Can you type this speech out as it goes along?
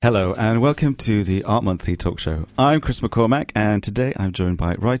Hello and welcome to the Art Monthly talk show. I'm Chris McCormack and today I'm joined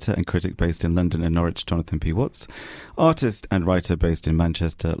by writer and critic based in London and Norwich, Jonathan P. Watts, artist and writer based in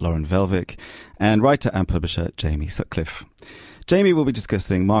Manchester, Lauren Velvick, and writer and publisher Jamie Sutcliffe. Jamie will be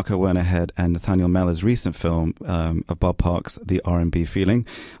discussing Marco Werner Head and Nathaniel Meller's recent film of Bob Park's The R&B Feeling.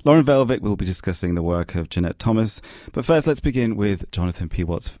 Lauren Velvick will be discussing the work of Jeanette Thomas. But first, let's begin with Jonathan P.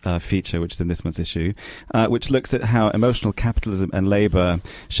 Watts' feature, which is in this month's issue, which looks at how emotional capitalism and labour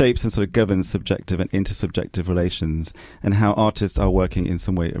shapes and sort of governs subjective and intersubjective relations, and how artists are working in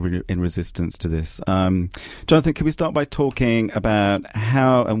some way in resistance to this. Jonathan, can we start by talking about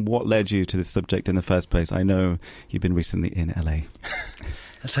how and what led you to this subject in the first place? I know you've been recently in LA.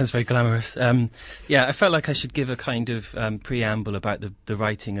 That sounds very glamorous. Yeah, I felt like I should give a kind of preamble about the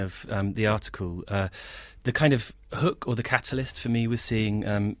writing of the article. The kind of hook or the catalyst for me was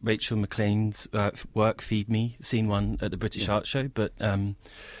seeing Rachel McLean's work, Feed Me, scene one at the British Art Show. But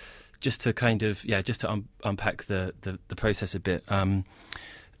just to kind of, just to unpack the process a bit,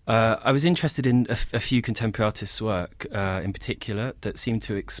 I was interested in a few contemporary artists' work in particular that seemed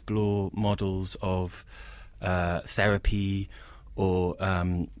to explore models of therapy or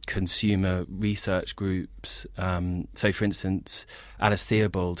consumer research groups. So, for instance, Alice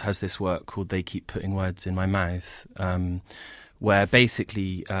Theobald has this work called They Keep Putting Words in My Mouth, where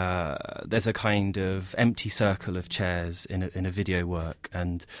basically there's a kind of empty circle of chairs in a video work,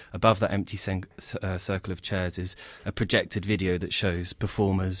 and above that empty circle of chairs is a projected video that shows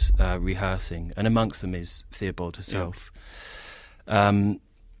performers rehearsing, and amongst them is Theobald herself.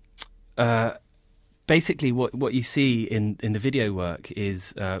 Yeah. Basically, what you see in the video work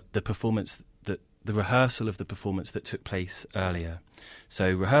is the performance, the rehearsal of the performance that took place earlier.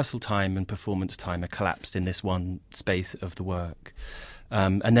 So rehearsal time and performance time are collapsed in this one space of the work.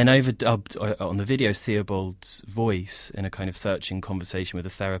 And then overdubbed on the video is Theobald's voice in a kind of searching conversation with a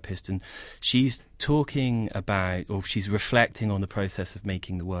therapist. And she's talking about, or she's reflecting on the process of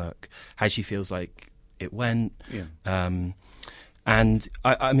making the work, how she feels like it went. Yeah. And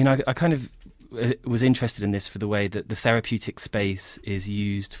I kind of was interested in this for the way that the therapeutic space is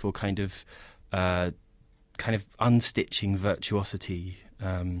used for kind of unstitching virtuosity,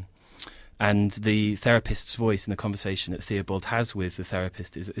 and the therapist's voice in the conversation that Theobald has with the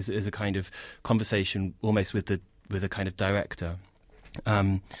therapist is a kind of conversation almost with a kind of director.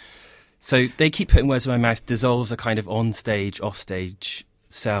 So They Keep Putting Words in My Mouth dissolves a kind of on-stage, off-stage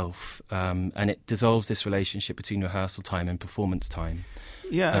self, and it dissolves this relationship between rehearsal time and performance time.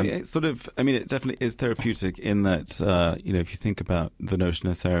 Yeah, it definitely is therapeutic in that, if you think about the notion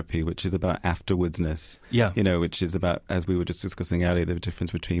of therapy, which is about afterwardsness, which is about, as we were just discussing earlier, the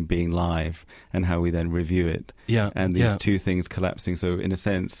difference between being live and how we then review it. Yeah. And these two things collapsing. So in a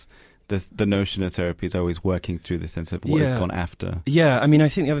sense, the notion of therapy is always working through the sense of what has gone after. Yeah, I mean, I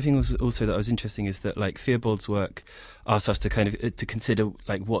think the other thing was also that was interesting is that, like, Theobald's work asks us to kind of to consider,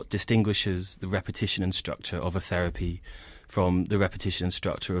 like, what distinguishes the repetition and structure of a therapy from the repetition and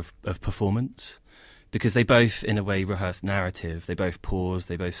structure of performance, because they both, in a way, rehearse narrative. They both pause,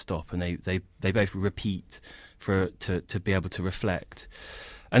 they both stop, and they both repeat to be able to reflect.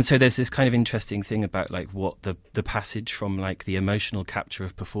 And so there's this kind of interesting thing about, like, what the passage from, like, the emotional capture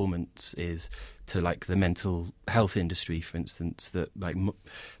of performance is to, like, the mental health industry, for instance, that, like,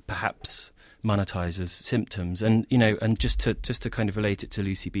 perhaps monetizes symptoms. And, and just to kind of relate it to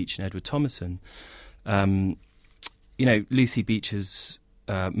Lucy Beach and Edward Thomason, Lucy Beach's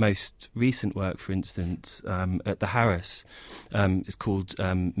most recent work, for instance, at the Harris, is called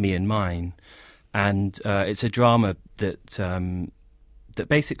Me and Mine, and it's a drama that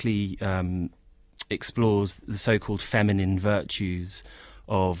basically explores the so-called feminine virtues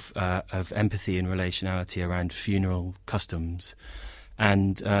of empathy and relationality around funeral customs,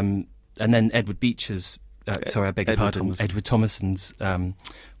 and then Edward Beach's. Edward Thomason's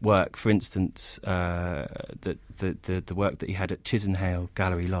work, for instance, the work that he had at Chisenhale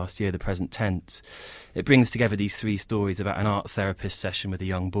Gallery last year, The Present Tense. It brings together these three stories about an art therapist session with a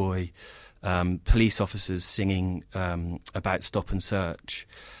young boy, police officers singing about stop and search,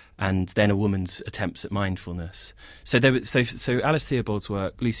 and then a woman's attempts at mindfulness. So Alice Theobald's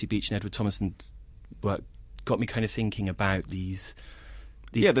work, Lucy Beach and Edward Thomason's work got me kind of thinking about these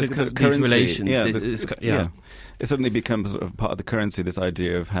relations. It suddenly becomes sort of part of the currency, this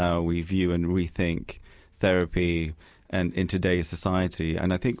idea of how we view and rethink therapy and in today's society.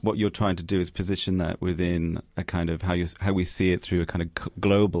 And I think what you're trying to do is position that within a kind of how we see it through a kind of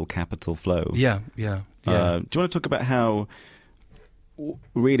global capital flow. Do you want to talk about how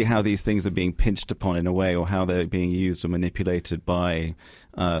these things are being pinched upon in a way, or how they're being used or manipulated by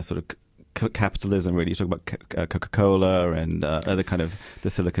sort of capitalism, really. You talk about Coca-Cola and other kind of the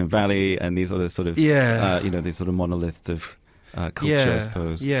Silicon Valley and these other sort of, these sort of monoliths of culture, I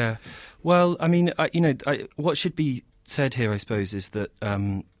suppose. Yeah. Well, I mean, what should be said here, I suppose, is that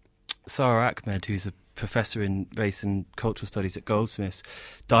Sara Ahmed, who's a professor in race and cultural studies at Goldsmiths,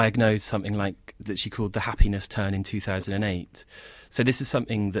 diagnosed something like that she called the happiness turn in 2008. So this is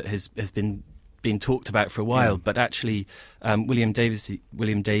something that has been talked about for a while, but actually William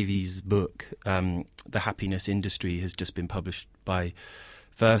Davies' book, The Happiness Industry, has just been published by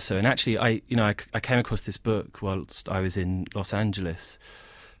Verso. And actually, I came across this book whilst I was in Los Angeles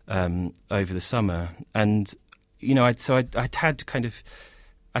over the summer, and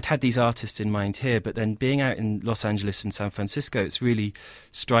I'd had these artists in mind here, but then being out in Los Angeles and San Francisco, it's really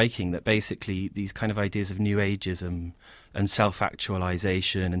striking that basically these kind of ideas of New Ageism and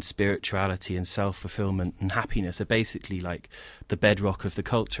self-actualization and spirituality and self-fulfillment and happiness are basically like the bedrock of the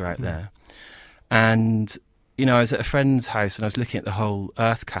culture out there. And, I was at a friend's house and I was looking at the whole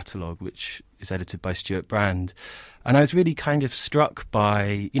Earth catalogue, which is edited by Stuart Brand, and I was really kind of struck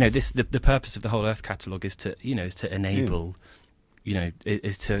by, the purpose of the whole Earth catalogue is to enable...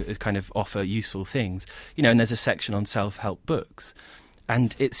 is to kind of offer useful things, and there's a section on self-help books,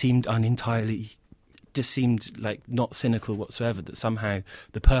 and it seemed just seemed like not cynical whatsoever, that somehow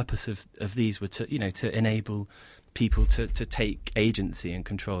the purpose of these were to enable people to take agency and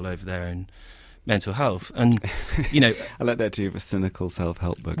control over their own mental health. And I like that too, a cynical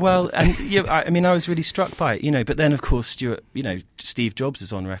self-help book. Well, and I was really struck by it, but then of course Steve Jobs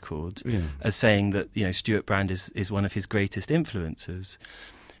is on record as saying that Stuart Brand is one of his greatest influences.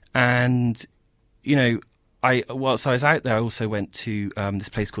 And whilst I was out there, I also went to this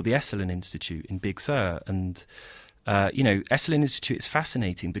place called the Esalen Institute in Big Sur, and Esalen Institute is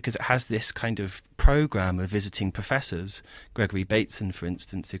fascinating because it has this kind of program of visiting professors. Gregory Bateson, for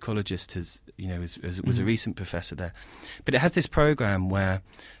instance, the ecologist, was a recent professor there. But it has this program where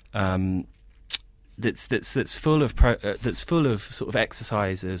that's full of sort of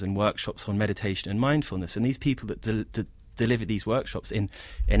exercises and workshops on meditation and mindfulness. And these people that deliver these workshops in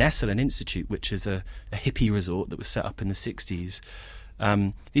Esalen Institute, which is a hippie resort that was set up in the 60s,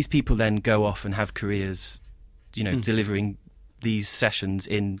 these people then go off and have careers delivering these sessions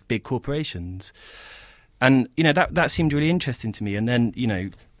in big corporations. And, that seemed really interesting to me. And then, I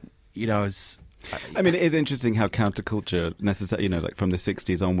was... it is interesting how counterculture, necessarily, like from the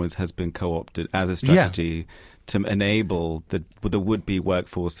 60s onwards, has been co-opted as a strategy to enable the would-be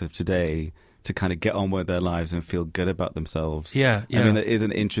workforce of today to kind of get on with their lives and feel good about themselves. Yeah. That is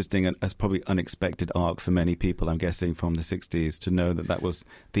an interesting and probably unexpected arc for many people, I'm guessing, from the 60s, to know that was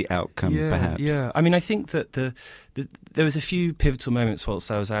the outcome, perhaps. Yeah, I think that there was a few pivotal moments whilst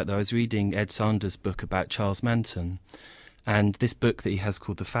I was out there. I was reading Ed Sanders' book about Charles Manson, and this book that he has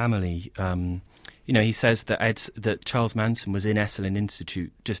called The Family. He says that Charles Manson was in Esalen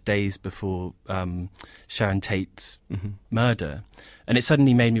Institute just days before Sharon Tate's murder. And it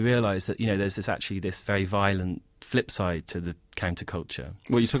suddenly made me realise that, there's this very violent flip side to the counterculture.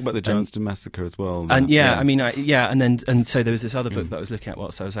 Well, you talk about the Johnston massacre as well. And and so there was this other book that I was looking at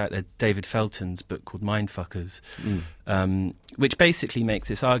whilst I was out there, David Felton's book called Mindfuckers, which basically makes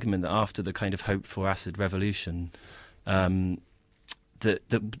this argument that after the kind of hoped-for acid revolution, that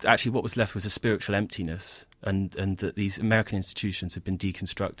actually what was left was a spiritual emptiness, and that these American institutions had been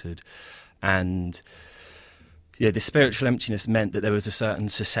deconstructed, and the spiritual emptiness meant that there was a certain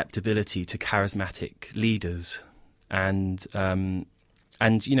susceptibility to charismatic leaders, and one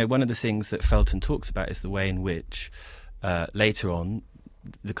of the things that Felton talks about is the way in which later on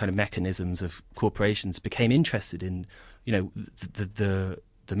the kind of mechanisms of corporations became interested in the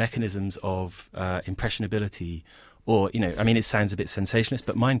mechanisms of impressionability. Or, it sounds a bit sensationalist,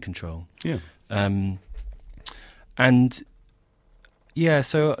 but mind control. Yeah. So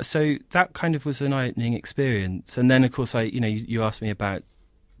that kind of was an eye-opening experience. And then, of course, you asked me about,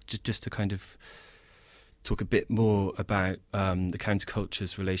 just to kind of talk a bit more about the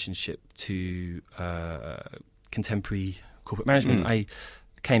counterculture's relationship to contemporary corporate management. I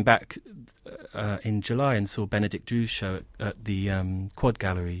came back in July and saw Benedict Drew's show at the Quad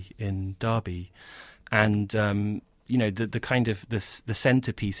Gallery in Derby. And, the kind of the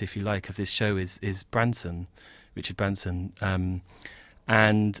centrepiece, if you like, of this show is Branson, Richard Branson.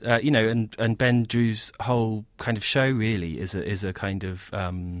 And Ben Drew's whole kind of show really is a kind of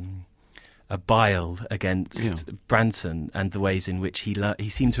a bile against Branson and the ways in which he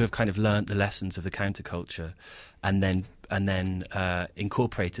seemed to have kind of learnt the lessons of the counterculture, and then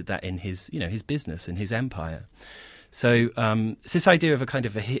incorporated that in his business and his empire. So it's this idea of a kind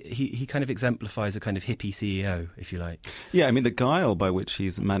of he kind of exemplifies a kind of hippie CEO, if you like. Yeah, I mean, the guile by which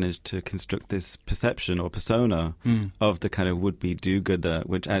he's managed to construct this perception or persona of the kind of would-be do-gooder,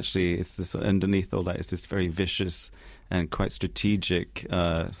 which actually is this, underneath all that is this very vicious and quite strategic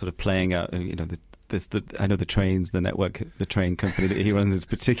sort of playing out, I know the trains, the network, the train company that he runs is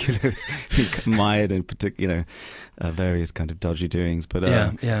particularly mired in various kind of dodgy doings. But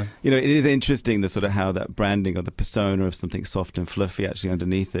it is interesting the sort of how that branding or the persona of something soft and fluffy actually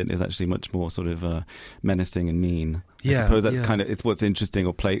underneath it is actually much more sort of menacing and mean. I suppose that's kind of it's what's interesting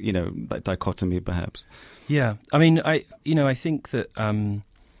or that dichotomy perhaps. Yeah, I mean, I think that.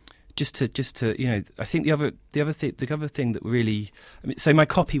 Just to I think the other thing that really, so my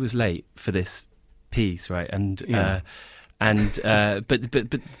copy was late for this piece, right? And but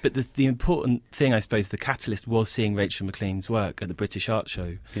the important thing, I suppose, the catalyst was seeing Rachel McLean's work at the British Art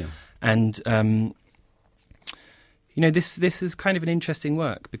Show, and this is kind of an interesting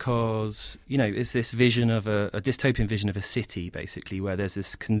work because it's this vision of a dystopian vision of a city, basically, where there's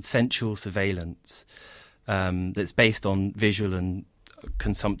this consensual surveillance that's based on visual and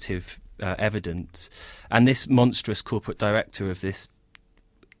consumptive evidence, and this monstrous corporate director of this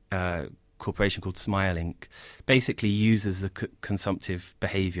corporation called SmileInc basically uses the consumptive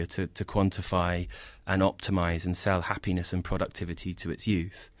behaviour to quantify and optimise and sell happiness and productivity to its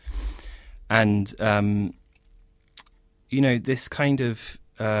youth. And this kind of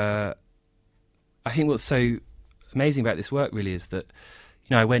I think what's so amazing about this work really is that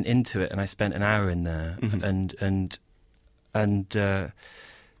I went into it and I spent an hour in there, and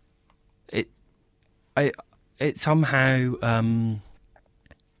it somehow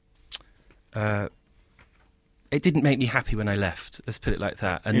it didn't make me happy when I left. Let's put it like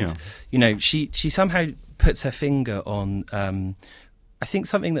that. And she somehow puts her finger on I think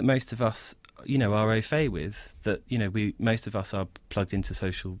something that most of us are au fait with. That most of us are plugged into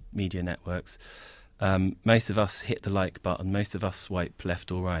social media networks. Most of us hit the like button. Most of us swipe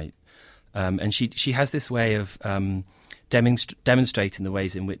left or right. And she has this way of demonstrating the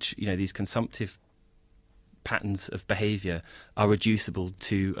ways in which these consumptive patterns of behaviour are reducible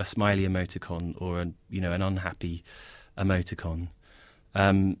to a smiley emoticon or an unhappy emoticon.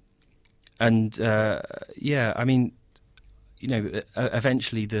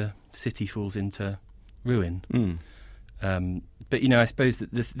 Eventually the city falls into ruin. But I suppose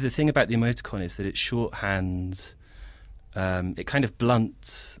that the thing about the emoticon is that it shorthands, it kind of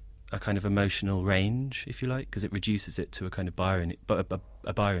blunts a kind of emotional range, if you like, because it reduces it to a kind of binary.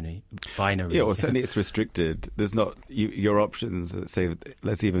 Yeah, or certainly it's restricted. There's not your options.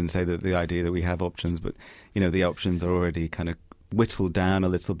 Let's even say that the idea that we have options, but the options are already kind of whittled down a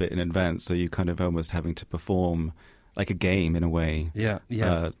little bit in advance, so you kind of almost having to perform like a game in a way.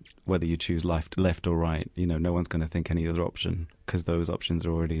 Whether you choose left or right, no one's going to think any other option because those options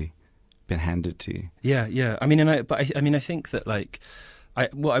are already been handed to you. Yeah. I mean, I think that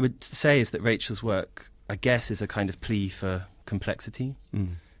what I would say is that Rachel's work, I guess, is a kind of plea for complexity.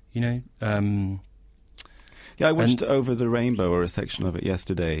 I watched Over the Rainbow, or a section of it,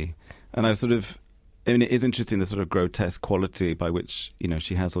 yesterday, and it is interesting the sort of grotesque quality by which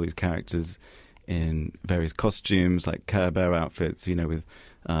she has all these characters in various costumes, like Care Bear outfits, with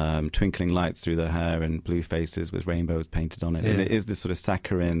twinkling lights through their hair and blue faces with rainbows painted on it. And it is this sort of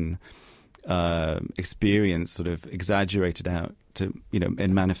saccharine experience, sort of exaggerated out to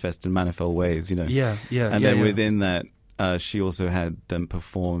in manifest and manifold ways. Within that, she also had them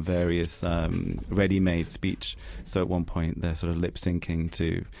perform various ready-made speech. So at one point they're sort of lip syncing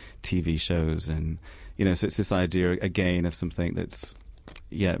to TV shows, and so it's this idea again of something that's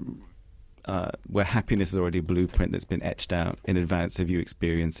where happiness is already a blueprint that's been etched out in advance of you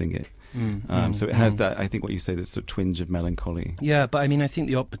experiencing it. So it has that, I think what you say, that sort of twinge of melancholy. Yeah, but I mean, I think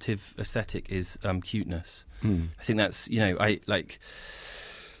the operative aesthetic is cuteness. I think that's,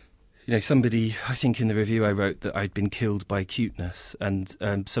 somebody, I think in the review I wrote that I'd been killed by cuteness, and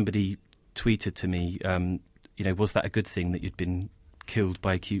somebody tweeted to me, was that a good thing that you'd been killed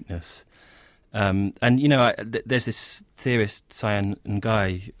by cuteness? There's this theorist, Cyan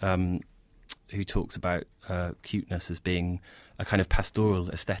Nguy, who talks about cuteness as being a kind of pastoral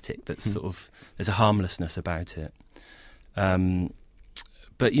aesthetic that's sort of, there's a harmlessness about it.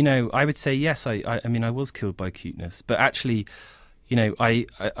 But I would say yes. I mean, I was killed by cuteness, but actually, I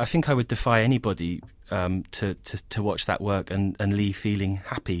think I would defy anybody to watch that work and leave feeling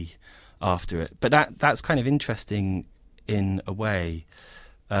happy after it. But that's kind of interesting in a way,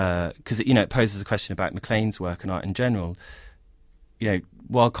 because it poses a question about McLean's work and art in general.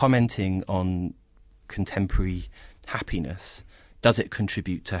 While commenting on contemporary happiness, does it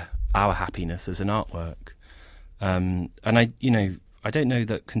contribute to our happiness as an artwork? And I don't know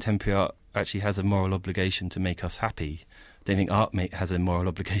that contemporary art actually has a moral obligation to make us happy. I don't think art has a moral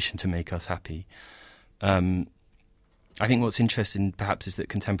obligation to make us happy. I think what's interesting perhaps is that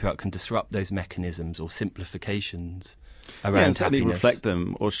contemporary art can disrupt those mechanisms or simplifications around and certainly happiness. reflect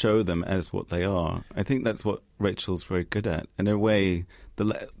them or show them as what they are. I think that's what Rachel's very good at. In a way,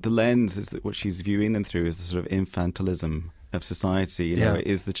 the lens is that what she's viewing them through is the sort of infantilism of society. You know, it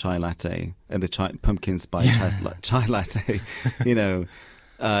is the chai latte and the pumpkin spice chai latte. You know,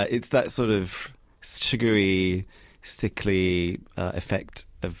 it's that sort of sugary, sickly effect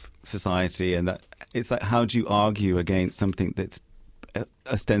of society, and that it's like, how do you argue against something that's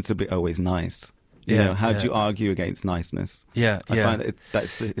ostensibly always nice? You know, how do you argue against niceness? I find that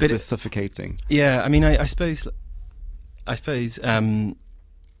it's just suffocating. Yeah, I mean, I suppose.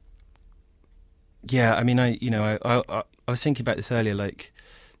 Yeah, I mean, I was thinking about this earlier. Like,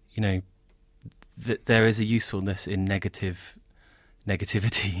 you know, that there is a usefulness in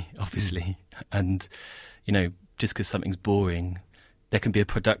negativity, obviously, and you know, just because something's boring, there can be a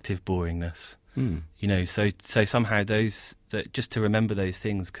productive boringness. You know, so somehow those that just to remember those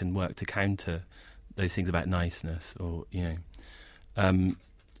things can work to counter those things about niceness, or you know,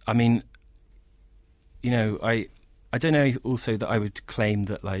 I mean, you know, I don't know also that I would claim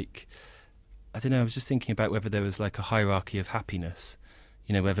that, like, I don't know, I was just thinking about whether there was like a hierarchy of happiness,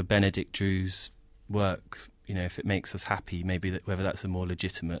 you know, whether Benedict Drew's work, you know, if it makes us happy, maybe whether that's a more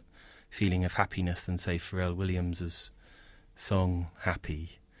legitimate feeling of happiness than, say, Pharrell Williams's song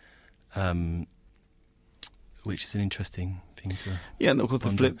Happy, which is an interesting thing to and of course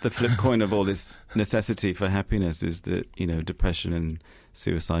wonder. the flip coin of all this necessity for happiness is that, you know, depression and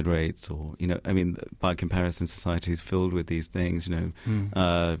suicide rates, or, you know, I mean, by comparison, society is filled with these things. You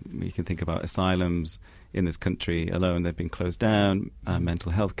know, you can think about asylums in this country alone; they've been closed down.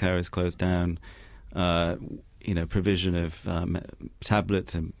 Mental health care is closed down. You know, provision of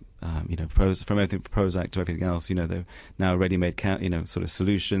tablets and you know, from everything from Prozac to everything else. You know, they're now ready-made, you know, sort of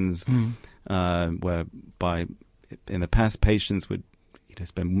solutions whereby in the past patients would, you know,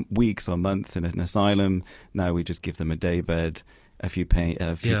 spend weeks or months in an asylum. Now we just give them a day bed, a few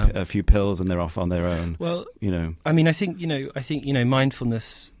pills, and they're off on their own. Well, you know, I mean, I think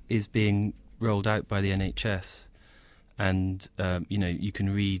mindfulness is being rolled out by the NHS, and you know, you can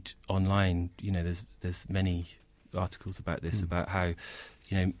read online. You know, there's many articles about this, about how,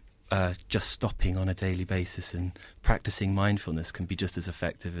 you know, just stopping on a daily basis and practicing mindfulness can be just as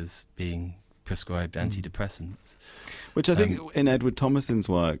effective as being prescribed antidepressants. Which I think in Edward Thomason's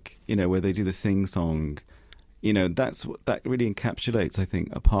work, you know, where they do the sing-song, you know, that really encapsulates, I think,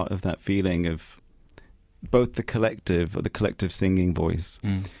 a part of that feeling of both the collective singing voice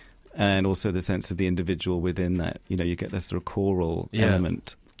and also the sense of the individual within that. You know, you get this sort of choral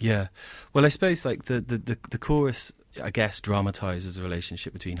element. Yeah. Well, I suppose like the chorus, I guess, dramatises a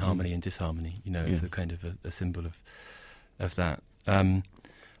relationship between harmony and disharmony. You know, it's a kind of a symbol of that.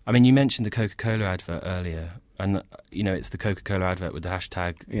 I mean, you mentioned the Coca-Cola advert earlier, and you know, it's the Coca-Cola advert with the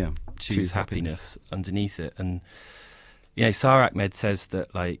hashtag choose happiness underneath it. And you know, Sara Ahmed says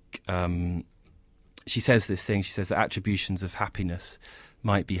that, like, she says this thing. She says that attributions of happiness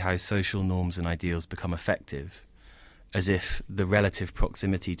might be how social norms and ideals become effective, as if the relative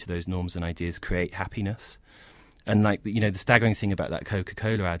proximity to those norms and ideas create happiness. And like, you know, the staggering thing about that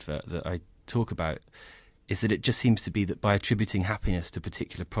Coca-Cola advert that I talk about is that it just seems to be that by attributing happiness to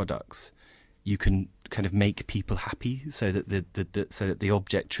particular products, you can kind of make people happy, so that the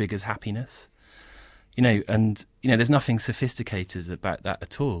object triggers happiness. You know, and you know, there's nothing sophisticated about that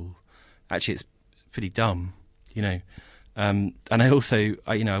at all. Actually, it's pretty dumb. You know, and I also,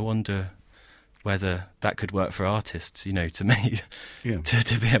 I wonder whether that could work for artists. You know, to make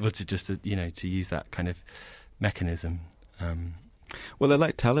to be able to just you know, to use that kind of mechanism. Well, they're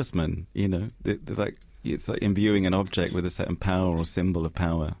like talisman, you know. They're like, it's like imbuing an object with a certain power or symbol of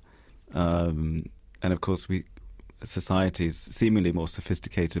power. And of course, society is seemingly more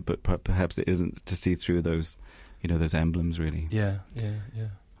sophisticated, but perhaps it isn't to see through those, you know, those emblems really. Yeah.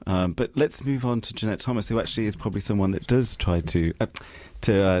 But let's move on to Jeanette Thomas, who actually is probably someone that does try to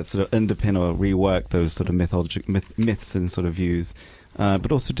sort of underpin or rework those sort of myths and sort of views.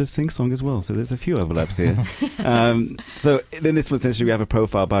 But also does sing-song as well, so there's a few overlaps here. So in this one, essentially, we have a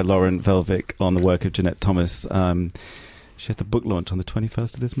profile by Lauren Velvick on the work of Jeanette Thomas. She has a book launch on the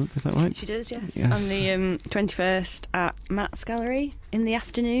 21st of this month, is that right? She does, yes. On the 21st at Matt's Gallery in the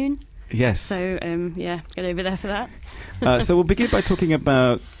afternoon. Yes. So, get over there for that. So we'll begin by talking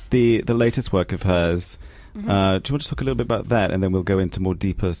about the latest work of hers. Do you want to talk a little bit about that, and then we'll go into more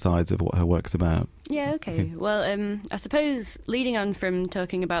deeper sides of what her work's about? Yeah, okay. Well, I suppose leading on from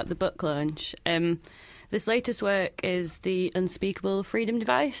talking about the book launch, This latest work is The Unspeakable Freedom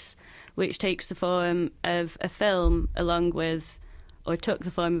Device, which takes the form of a film took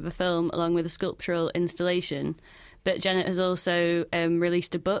the form of a film along with a sculptural installation. But Janet has also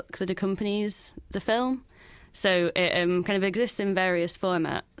released a book that accompanies the film. So it kind of exists in various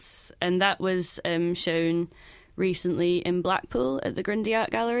formats. And that was shown recently in Blackpool at the Grundy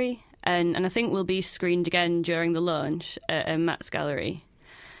Art Gallery. And I think will be screened again during the launch at Matt's Gallery.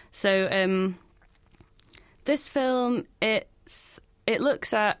 So this film, it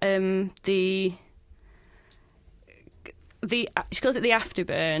looks at she calls it the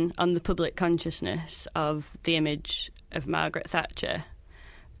afterburn on the public consciousness of the image of Margaret Thatcher,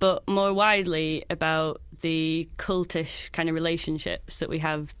 but more widely about the cultish kind of relationships that we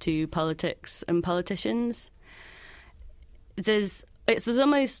have to politics and politicians. There's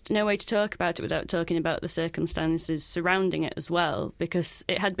almost no way to talk about it without talking about the circumstances surrounding it as well, because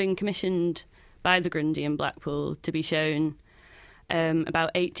it had been commissioned by the Grundy in Blackpool to be shown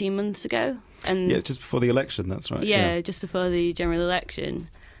about 18 months ago. And just before the election, that's right. Yeah, just before the general election,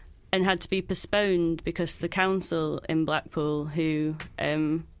 and had to be postponed because the council in Blackpool, who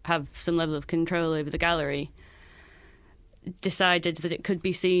have some level of control over the gallery, decided that it could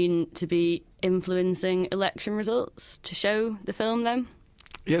be seen to be influencing election results to show the film then.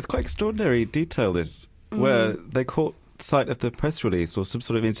 Yeah, it's quite extraordinary detail, this, where they caught sight of the press release or some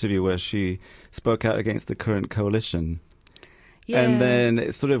sort of interview where she spoke out against the current coalition. Yeah. And then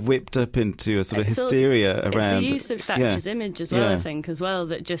it sort of whipped up into a sort of hysteria around... It's the use of Thatcher's image as well, I think, as well,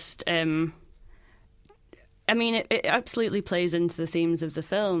 that just... it absolutely plays into the themes of the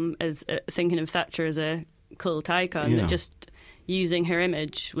film, as thinking of Thatcher as a cult icon, that just using her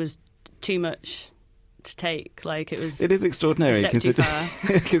image was too much to take. Like, it is extraordinary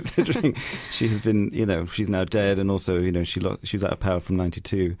considering she has been, she's now dead, and also, she was out of power from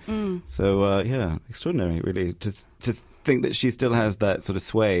 92. So, extraordinary, really, to think that she still has that sort of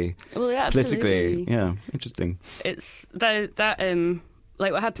sway politically. Yeah, interesting. It's that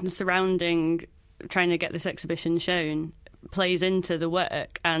like what happens surrounding trying to get this exhibition shown plays into the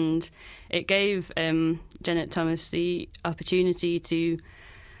work, and it gave Janet Thomas the opportunity to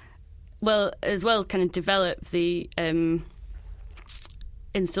kind of develop the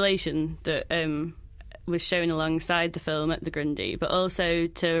installation that was shown alongside the film at the Grundy, but also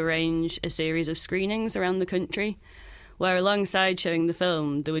to arrange a series of screenings around the country, where alongside showing the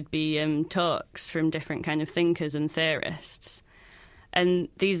film there would be talks from different kind of thinkers and theorists. And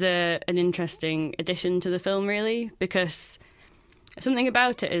these are an interesting addition to the film, really, because something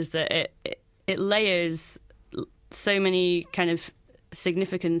about it is that it layers so many kind of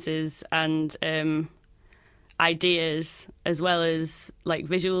significances and ideas, as well as like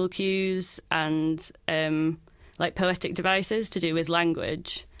visual cues and like poetic devices to do with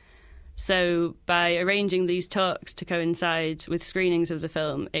language. So by arranging these talks to coincide with screenings of the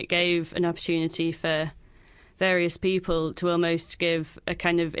film, it gave an opportunity for various people to almost give a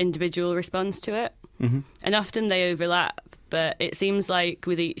kind of individual response to it. And often they overlap, but it seems like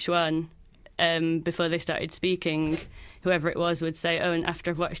with each one, before they started speaking, whoever it was would say, and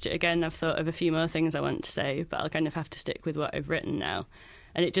after I've watched it again, I've thought of a few more things I want to say, but I'll kind of have to stick with what I've written now.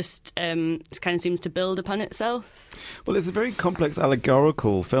 And it just kind of seems to build upon itself. Well, it's a very complex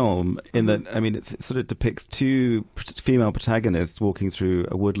allegorical film in that, it sort of depicts two female protagonists walking through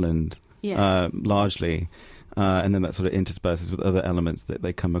a woodland, largely. And then that sort of intersperses with other elements that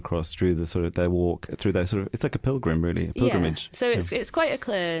they come across through the sort of their walk, through their sort of, it's like a pilgrimage. Yeah. So it's quite a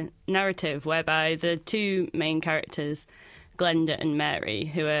clear narrative whereby the two main characters, Glenda and Mary,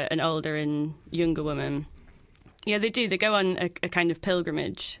 who are an older and younger woman, they go on a kind of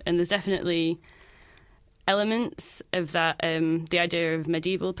pilgrimage, and there's definitely elements of that, the idea of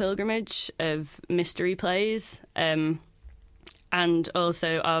medieval pilgrimage, of mystery plays, and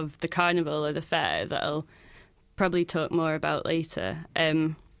also of the carnival or the fair that I'll probably talk more about later.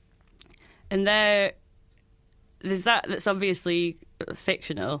 And there's that's obviously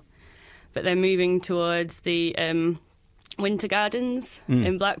fictional, but they're moving towards the Winter Gardens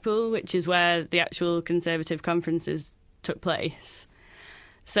in Blackpool, which is where the actual Conservative conferences took place.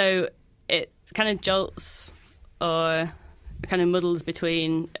 So it kind of jolts or kind of muddles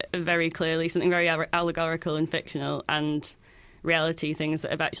between very clearly something very allegorical and fictional and reality, things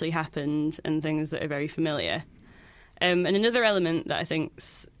that have actually happened and things that are very familiar. And another element that I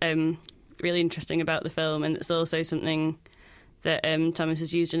think's really interesting about the film, and it's also something that Thomas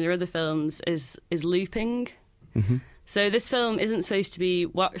has used in their other films, is looping. So this film isn't supposed to be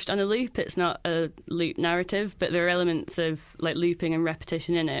watched on a loop. It's not a loop narrative, but there are elements of like looping and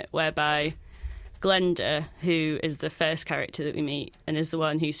repetition in it, whereby Glenda, who is the first character that we meet and is the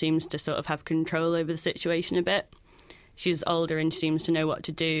one who seems to sort of have control over the situation a bit. She's older and she seems to know what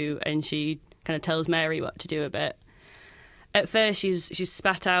to do, and she kind of tells Mary what to do a bit. At first, she's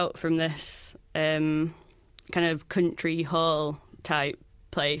spat out from this kind of country hall type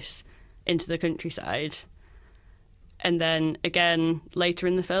place into the countryside, and then again later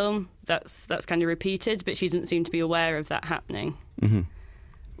in the film, that's kind of repeated, but she doesn't seem to be aware of that happening. Mm-hmm.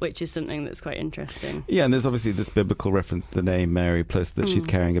 Which is something that's quite interesting. Yeah, and there's obviously this biblical reference to the name Mary, plus that she's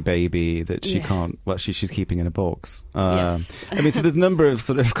carrying a baby that she can't, well, she's keeping in a box. Yes. I mean, so there's a number of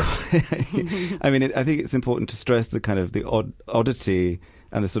sort of, I mean, I think it's important to stress the kind of the oddity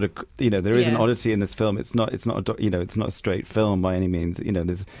and the sort of, there is an oddity in this film. It's not it's not a straight film by any means.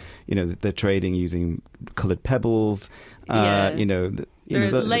 There's, they're trading using coloured pebbles. There are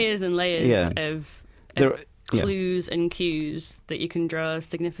layers and layers of clues and cues that you can draw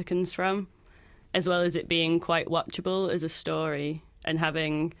significance from, as well as it being quite watchable as a story and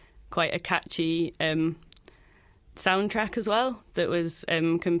having quite a catchy soundtrack as well that was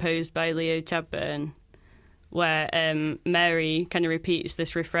composed by Leo Chadbourne, where Mary kind of repeats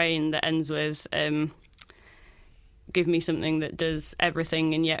this refrain that ends with "Give me something that does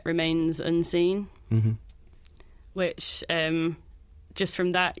everything and yet remains unseen," which just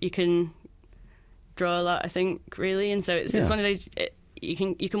from that you can draw a lot, I think, really. And so it's one of those, you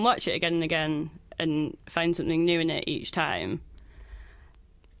can watch it again and again and find something new in it each time.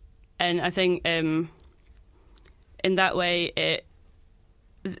 And I think in that way,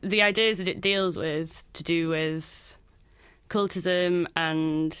 the ideas that it deals with to do with cultism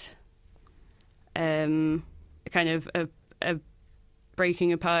and kind of a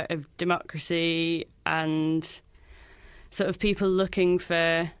breaking apart of democracy and sort of people looking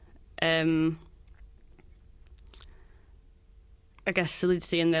for I guess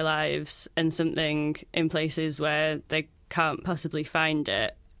solidity in their lives and something in places where they can't possibly find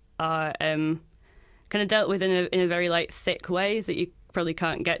it are kind of dealt with in a very like thick way that you probably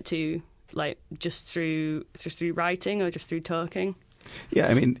can't get to like just through writing or just through talking. Yeah,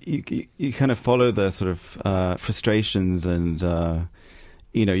 I mean, you kind of follow the sort of frustrations, and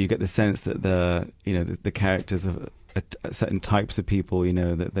you get the sense that the characters of certain types of people,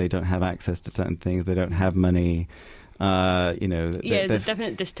 that they don't have access to certain things, they don't have money. It's a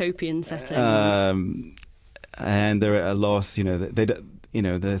definite dystopian setting, and they're at a loss.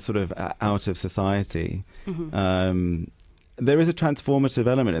 They're sort of out of society. Mm-hmm. There is a transformative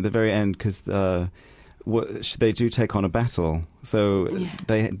element at the very end because they do take on a battle, so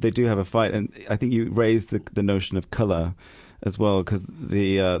they do have a fight, and I think you raised the notion of color as well, because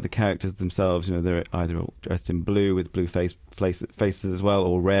the characters themselves, they're either dressed in blue with blue faces as well,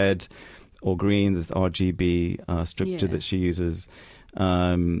 or red, or green. There's RGB structure that she uses,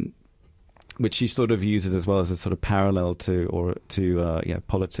 which she sort of uses as well as a sort of parallel to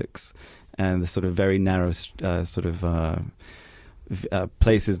politics and the sort of very narrow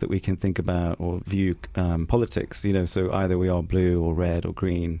places that we can think about or view politics. So either we are blue or red or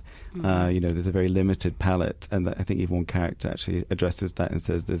green. Mm-hmm. There's a very limited palette, and I think even one character actually addresses that and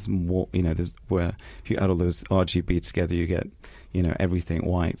says there's more. There's where if you add all those RGB together, you get everything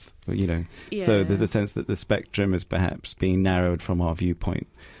white. So there's a sense that the spectrum is perhaps being narrowed from our viewpoint.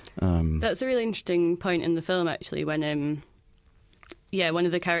 That's a really interesting point in the film, actually, when one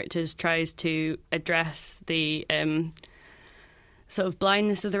of the characters tries to address the sort of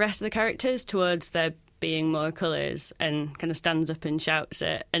blindness of the rest of the characters towards there being more colours, and kind of stands up and shouts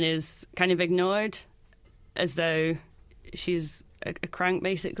it and is kind of ignored as though she's a crank,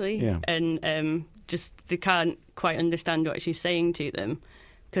 basically. And just they can't quite understand what she's saying to them,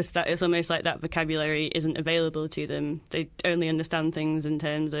 because that it's almost like that vocabulary isn't available to them. They only understand things in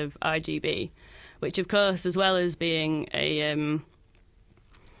terms of RGB, which of course, as well as being a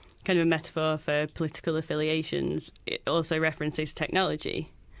kind of a metaphor for political affiliations, it also references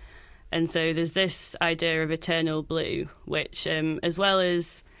technology. And so there's this idea of eternal blue, which as well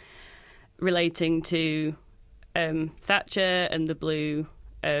as relating to Thatcher and the blue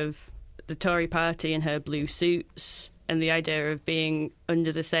of the Tory party and her blue suits, and the idea of being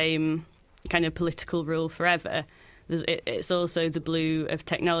under the same kind of political rule forever, it's also the blue of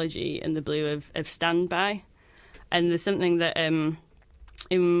technology and the blue of standby. And there's something that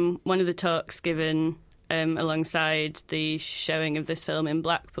in one of the talks given alongside the showing of this film in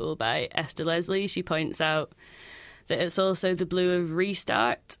Blackpool by Esther Leslie, she points out that it's also the blue of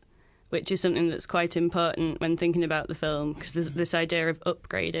restart, which is something that's quite important when thinking about the film, because there's this idea of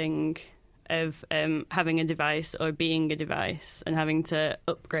upgrading, of having a device or being a device and having to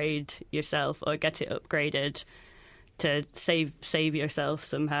upgrade yourself or get it upgraded to save yourself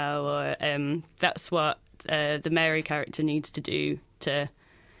somehow, or that's what the Mary character needs to do to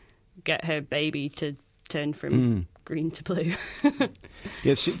get her baby to turn from green to blue.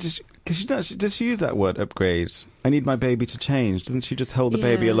 Yeah, does she use that word upgrade? I need my baby to change. Doesn't she just hold the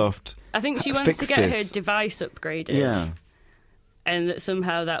baby aloft? I think she wants to get her device upgraded. Yeah. And that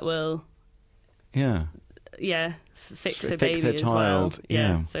somehow that will... Yeah. Yeah, fix her fix baby her as child. well.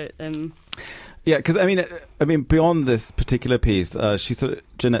 Yeah. So, yeah, because I mean, beyond this particular piece,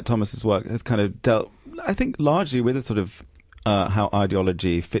 Jeanette Thomas's work has kind of dealt, I think, largely with a sort of how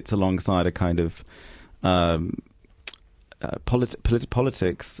ideology fits alongside a kind of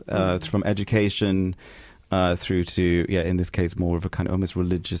politics from education through to, in this case, more of a kind of almost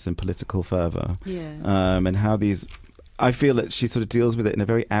religious and political fervour. Yeah. And how these, I feel that she sort of deals with it in a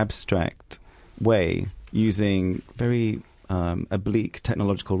very abstract way, using very oblique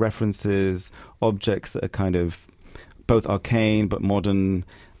technological references, objects that are kind of both arcane but modern.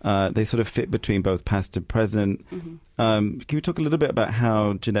 They sort of fit between both past and present. Mm-hmm. Can we talk a little bit about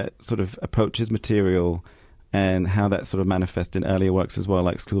how Jeanette sort of approaches material and how that sort of manifests in earlier works as well,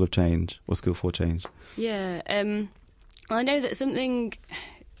 like School of Change or School for Change? Yeah. Well, I know that something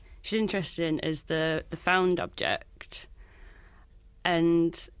she's interested in is the found object.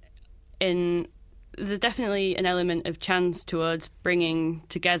 And there's definitely an element of chance towards bringing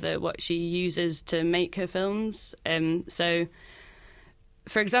together what she uses to make her films. So,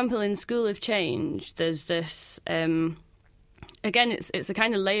 for example, in School of Change, there's this... again, it's a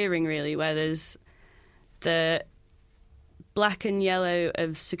kind of layering, really, where there's the black and yellow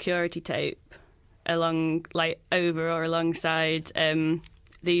of security tape over or alongside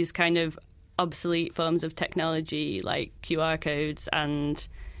these kind of obsolete forms of technology like QR codes and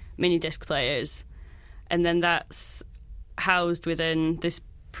mini disc players. And then that's housed within this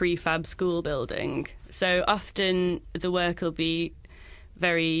prefab school building. So often the work will be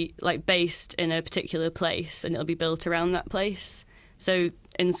very based in a particular place, and it'll be built around that place. So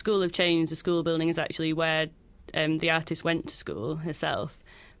in School of Change, the school building is actually where the artist went to school herself.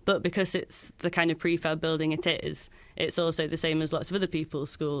 But because it's the kind of prefab building it is, it's also the same as lots of other people's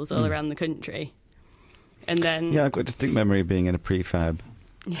schools all around the country. And then... Yeah, I've got a distinct memory of being in a prefab.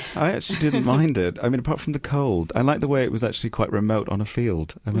 Yeah. I actually didn't mind it. I mean, apart from the cold, I liked the way it was actually quite remote on a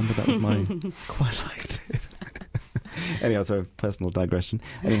field. I remember that was mine. Quite liked it. Anyhow, sort of personal digression.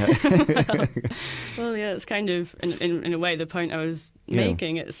 Anyhow. Well, yeah, it's kind of, in a way, the point I was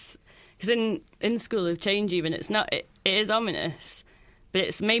making. It's because in School of Change, even, it's not. It is ominous, but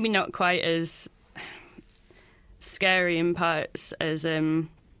it's maybe not quite as scary in parts as the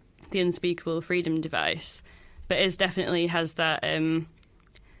Unspeakable Freedom Device, but it definitely has that.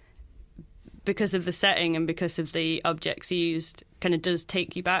 Because of the setting and because of the objects used, kind of does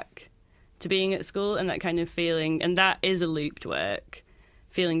take you back to being at school, and that kind of feeling, and that is a looped work,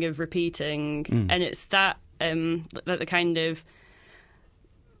 feeling of repeating, and it's that the kind of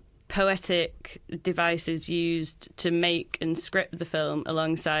poetic devices used to make and script the film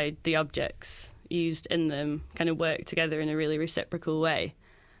alongside the objects used in them kind of work together in a really reciprocal way.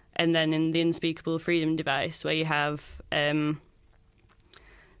 And then in the Unspeakable Freedom Device, where you have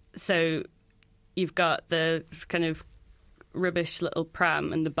so you've got the kind of rubbish little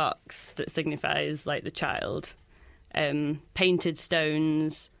pram and the box that signifies the child, painted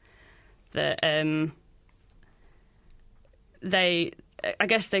stones that I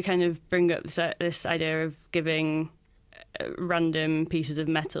guess they kind of bring up this idea of giving random pieces of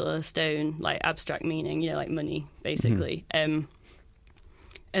metal or stone abstract meaning, like money basically. And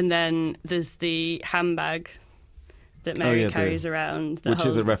then there's the handbag that Mary carries around. Which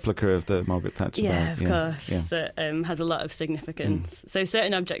is a replica of the Margaret Thatcher bag. Of course, that has a lot of significance. So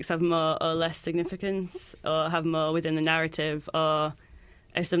certain objects have more or less significance, or have more within the narrative, or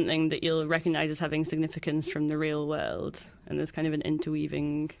are something that you'll recognise as having significance from the real world. And there's kind of an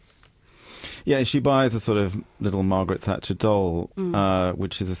interweaving... Yeah, she buys a sort of little Margaret Thatcher doll,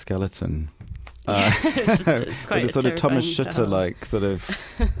 which is a skeleton. It's quite with a sort of Thomas Shutter-like sort of,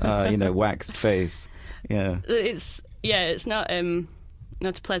 waxed face. Yeah. It's not a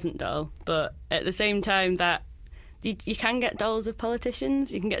pleasant doll, but at the same time that you can get dolls of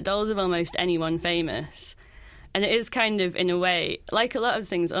politicians, you can get dolls of almost anyone famous, and it is kind of, in a way, like a lot of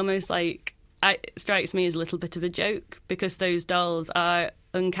things, almost it strikes me as a little bit of a joke, because those dolls are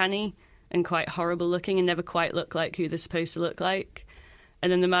uncanny and quite horrible looking and never quite look like who they're supposed to look like.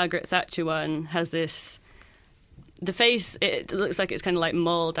 And then the Margaret Thatcher one has this... The face, it looks like it's kind of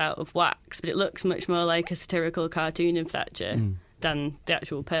mauled out of wax, but it looks much more like a satirical cartoon of Thatcher than the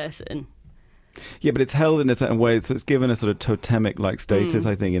actual person. Yeah, but it's held in a certain way, so it's given a sort of totemic-like status, Mm.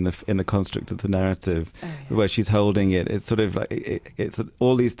 I think, in the construct of the narrative, Oh, yeah. where she's holding it. It's sort of like it's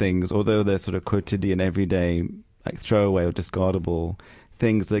all these things, although they're sort of quotidian, everyday, like throwaway or discardable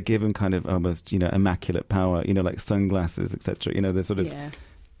things, that give them kind of almost, immaculate power. Like sunglasses, etc. They're sort of, Yeah.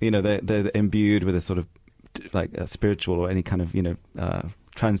 they're imbued with a sort of like a spiritual or any kind of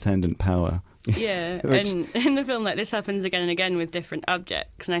transcendent power. Yeah, Which- and in the film, like, this happens again and again with different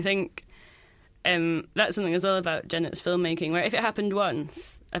objects, and I think that's something as well about Jennett's filmmaking, where if it happened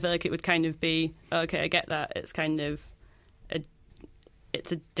once, I feel like it would kind of be, okay, I get that. It's kind of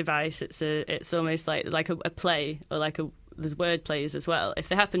it's a device. It's almost like a play, or there's word plays as well. If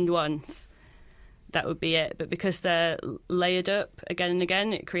they happened once, that would be it. But because they're layered up again and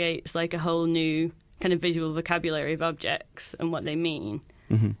again, it creates like a whole new kind of visual vocabulary of objects and what they mean.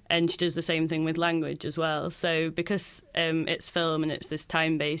 Mhm. And she does the same thing with language as well. So because it's film and it's this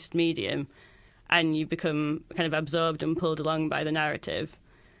time-based medium, and you become kind of absorbed and pulled along by the narrative,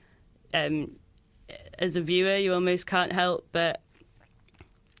 as a viewer, you almost can't help but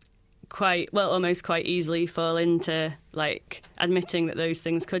almost quite easily fall into like admitting that those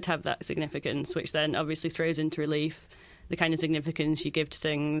things could have that significance, which then obviously throws into relief the kind of significance you give to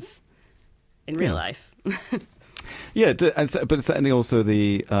things in real Yeah. life. Yeah, but certainly also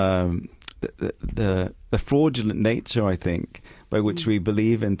the fraudulent nature, I think, by which we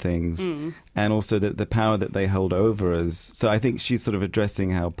believe in things, and also the power that they hold over us. So I think she's sort of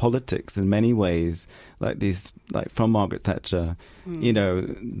addressing how politics, in many ways, like from Margaret Thatcher,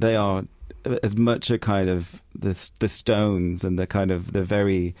 they are as much a kind of the stones, and the kind of the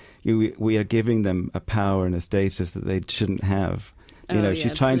very we are giving them a power and a status that they shouldn't have.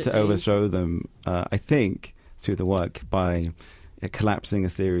 She's trying to absolutely. overthrow them, I think, through the work by collapsing a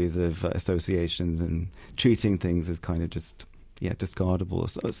series of associations and treating things as kind of just discardable.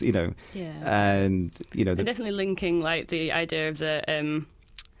 Yeah. And And definitely linking like the idea of the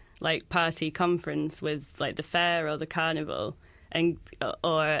like party conference with like the fair or the carnival, and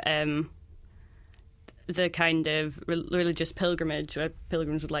or the kind of religious pilgrimage where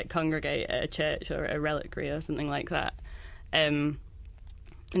pilgrims would like congregate at a church or a reliquary or something like that. And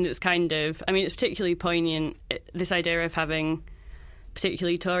it's kind of, it's particularly poignant, this idea of having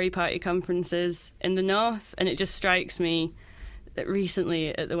particularly Tory party conferences in the north, and it just strikes me that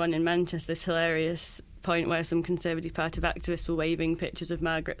recently at the one in Manchester, this hilarious point where some Conservative Party activists were waving pictures of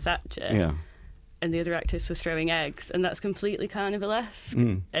Margaret Thatcher, and the other activists were throwing eggs, and that's completely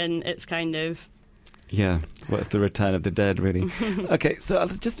carnivalesque, and it's kind of... Yeah, what's the return of the dead, really? Okay, so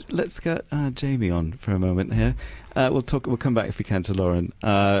let's get Jamie on for a moment here. We'll come back if we can to Lauren.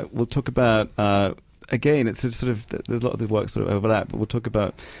 We'll talk about again. It's sort of there's a lot of the work sort of overlap, but we'll talk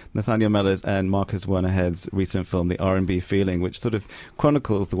about Nathaniel Mellors and Marcus Werner Head's recent film, The R&B Feeling, which sort of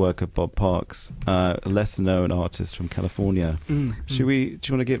chronicles the work of Bob Parks, a lesser-known artist from California. Do you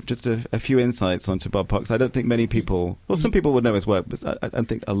want to give just a few insights onto Bob Parks? I don't think many people, some people will know his work, but I don't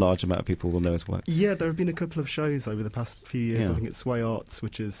think a large amount of people will know his work. Yeah, there have been a couple of shows over the past few years. Yeah. I think it's Sway Arts,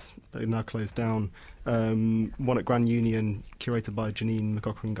 which is now closed down. One at Grand Union, curated by Janine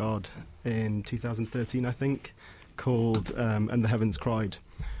McCaughrean-Gard in 2013, I think, called And the Heavens Cried.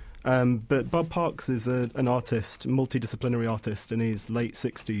 But Bob Parks is an artist, multidisciplinary artist in his late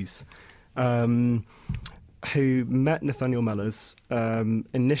 60s, who met Nathaniel Mellors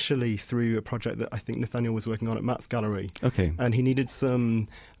initially through a project that I think Nathaniel was working on at Matt's Gallery. Okay. And he needed some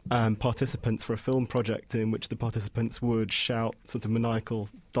participants for a film project in which the participants would shout sort of maniacal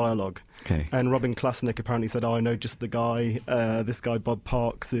dialogue. Okay. And Robin Klasnick apparently said, I know just the guy. This guy, Bob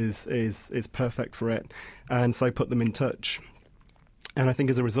Parks, is perfect for it. And so put them in touch. And I think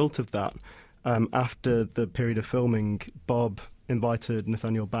as a result of that, after the period of filming, Bob invited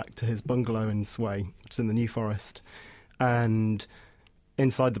Nathaniel back to his bungalow in Sway, which is in the New Forest. And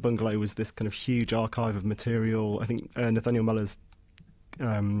inside the bungalow was this kind of huge archive of material. I think Nathaniel Mellors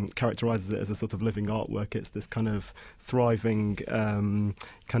characterises it as a sort of living artwork. It's this kind of thriving,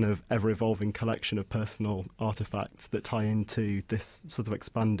 kind of ever-evolving collection of personal artefacts that tie into this sort of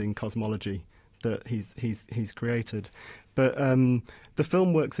expanding cosmology that he's created. But the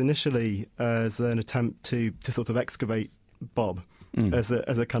film works initially as an attempt to sort of excavate Bob as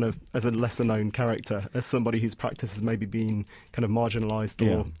a lesser known character, as somebody whose practice has maybe been kind of marginalised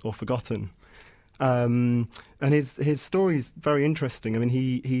or forgotten. And his story is very interesting. I mean,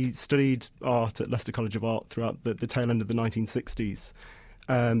 he studied art at Leicester College of Art throughout the tail end of the 1960s,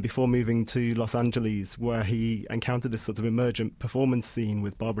 before moving to Los Angeles, where he encountered this sort of emergent performance scene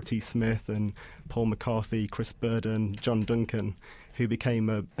with Barbara T. Smith and Paul McCarthy, Chris Burden, John Duncan, who became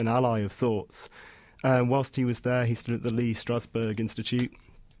an ally of sorts. Whilst he was there, he stood at the Lee Strasberg Institute,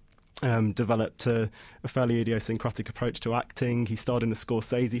 developed a fairly idiosyncratic approach to acting. He starred in a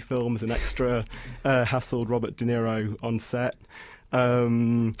Scorsese film as an extra, hassled Robert De Niro on set.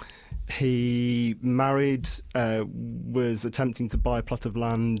 He married, was attempting to buy a plot of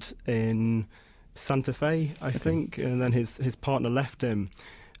land in Santa Fe, I think, and then his partner left him.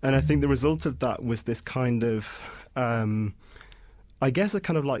 And I think the result of that was this kind of, I guess, a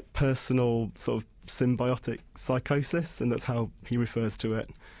kind of like personal sort of symbiotic psychosis, and that's how he refers to it,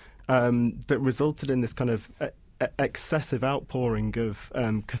 that resulted in this kind of excessive outpouring of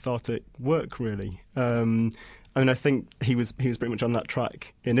cathartic work, really. I mean, I think he was pretty much on that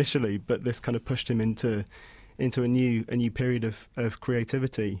track initially, but this kind of pushed him into a new period of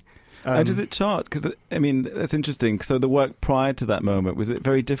creativity. How does it chart? Because I mean, that's interesting. So the work prior to that moment, was it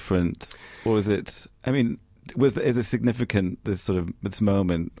very different, or was it? I mean, is it significant, this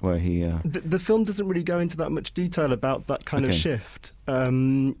moment where he? The film doesn't really go into that much detail about that kind of shift.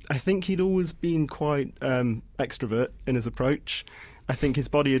 I think he'd always been quite extrovert in his approach. I think his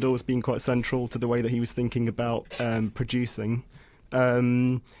body had always been quite central to the way that he was thinking about producing.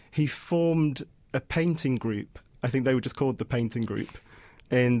 He formed a painting group. I think they were just called the Painting Group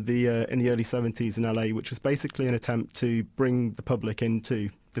in the early 70s in LA, which was basically an attempt to bring the public into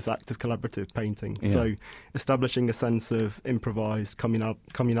this act of collaborative painting. Yeah. So establishing a sense of improvised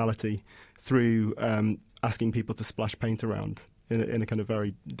communality through asking people to splash paint around in a kind of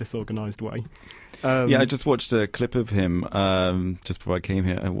very disorganized way. I just watched a clip of him just before I came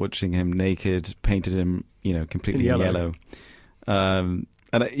here, watching him naked, painted him, completely in yellow. And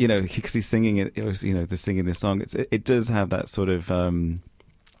because he's singing it, they're singing this song. It does have that sort of,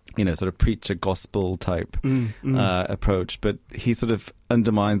 sort of preacher gospel type approach, but he sort of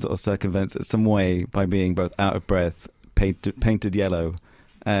undermines or circumvents it some way by being both out of breath, painted yellow,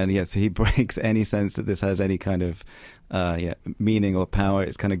 and so he breaks any sense that this has any kind of meaning or power.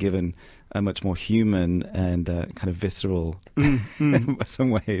 It's kind of given a much more human and kind of visceral, in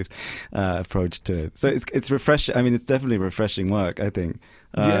some ways, approach to it. So it's refreshing. I mean, it's definitely refreshing work, I think.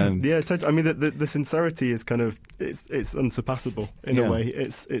 Totally. I mean, the sincerity is kind of it's unsurpassable in a way.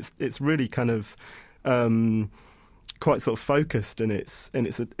 It's really kind of quite sort of focused in its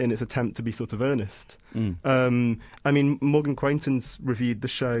attempt to be sort of earnest. I mean, Morgan Quaintance reviewed the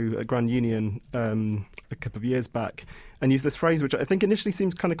show at Grand Union a couple of years back and used this phrase, which I think initially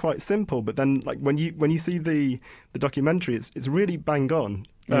seems kind of quite simple, but then like when you see the documentary, it's really bang on.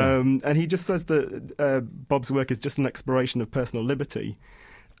 And he just says that Bob's work is just an exploration of personal liberty,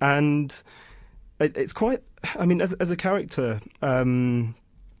 and it's quite. I mean, as a character,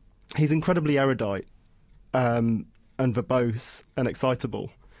 he's incredibly erudite. And verbose and excitable.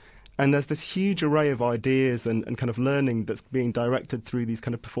 And there's this huge array of ideas and kind of learning that's being directed through these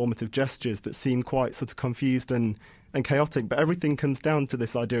kind of performative gestures that seem quite sort of confused and chaotic, but everything comes down to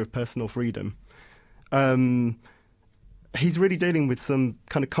this idea of personal freedom. He's really dealing with some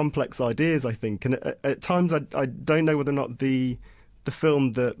kind of complex ideas, I think, and at times I don't know whether or not the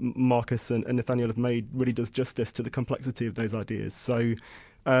film that Marcus and Nathaniel have made really does justice to the complexity of those ideas. So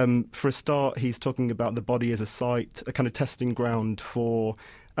for a start, he's talking about the body as a site, a kind of testing ground for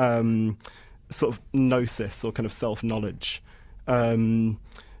sort of gnosis or kind of self-knowledge.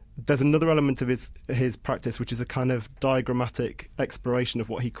 There's another element of his practice, which is a kind of diagrammatic exploration of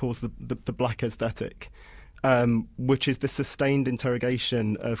what he calls the black aesthetic, which is the sustained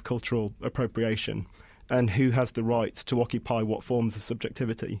interrogation of cultural appropriation and who has the right to occupy what forms of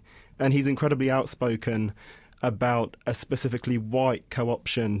subjectivity. And he's incredibly outspoken about a specifically white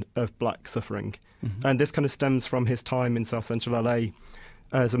co-option of black suffering. And this kind of stems from his time in South Central LA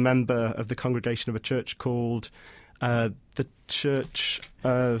as a member of the congregation of a church called the Church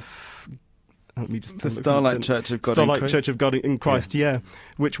of... The Starlight Church of God Starlight in Christ. Church of God in Christ,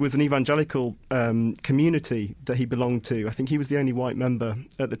 which was an evangelical community that he belonged to. I think he was the only white member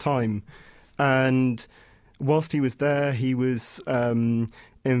at the time. And whilst he was there, he was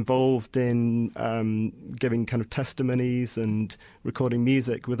involved in giving kind of testimonies and recording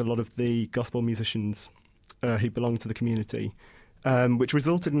music with a lot of the gospel musicians who belonged to the community, which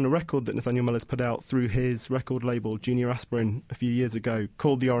resulted in a record that Nathaniel Mellors put out through his record label, Junior Aspirin, a few years ago,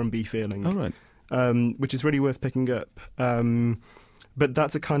 called The R&B Feeling, which is really worth picking up. But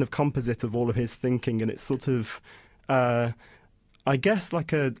that's a kind of composite of all of his thinking, and it's sort of... I guess like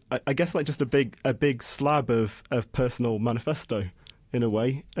just a big slab of personal manifesto in a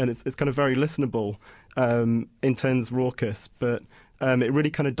way, and it's kind of very listenable, in turns raucous, but it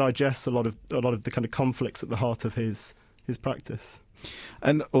really kind of digests a lot of the kind of conflicts at the heart of his practice.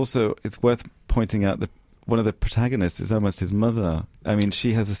 And also, it's worth pointing out that one of the protagonists is almost his mother. I mean,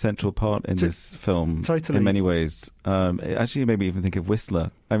 she has a central part in this film totally. in many ways. It actually made me even think of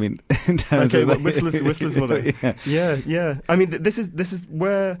Whistler. I mean, in terms okay, of Whistler's mother. Yeah. Yeah. I mean, this is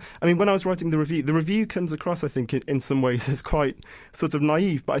where, I mean, when I was writing the review comes across, I think, in some ways as quite sort of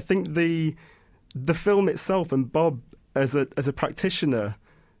naive. But I think the film itself and Bob as a practitioner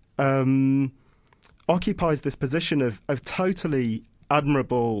occupies this position of totally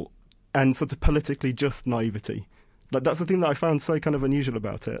admirable and sort of politically just naivety. Like, that's the thing that I found so kind of unusual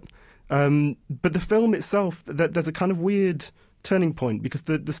about it. But the film itself, there's a kind of weird turning point, because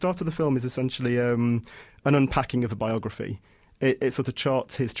the start of the film is essentially an unpacking of a biography. It sort of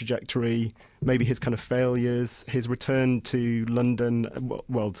charts his trajectory, maybe his kind of failures, his return to London,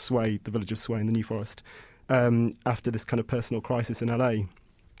 well, Sway, the village of Sway in the New Forest, after this kind of personal crisis in LA.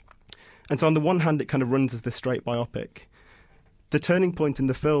 And so on the one hand, it kind of runs as this straight biopic. The turning point in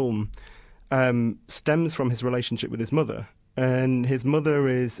the film stems from his relationship with his mother. And his mother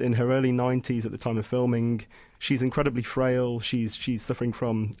is in her early 90s at the time of filming. She's incredibly frail. She's suffering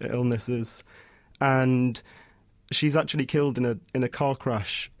from illnesses. And she's actually killed in a car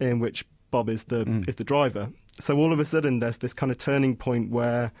crash in which Bob is the driver. So all of a sudden, there's this kind of turning point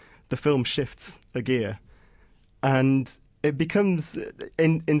where the film shifts a gear. And it becomes,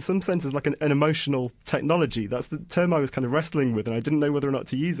 in some senses, like an emotional technology. That's the term I was kind of wrestling with, and I didn't know whether or not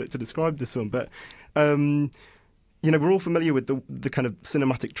to use it to describe this film. But, we're all familiar with the kind of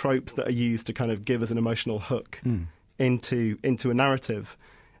cinematic tropes that are used to kind of give us an emotional hook into a narrative.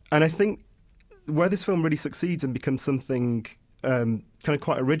 And I think where this film really succeeds and becomes something kind of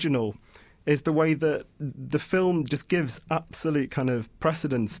quite original is the way that the film just gives absolute kind of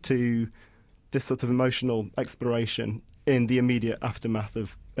precedence to this sort of emotional exploration in the immediate aftermath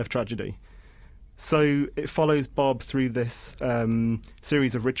of tragedy. So it follows Bob through this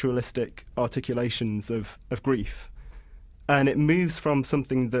series of ritualistic articulations of grief. And it moves from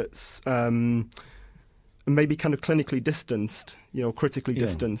something that's maybe kind of clinically distanced, critically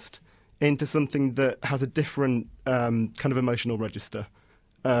distanced, into something that has a different kind of emotional register.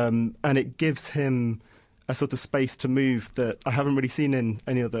 And it gives him a sort of space to move that I haven't really seen in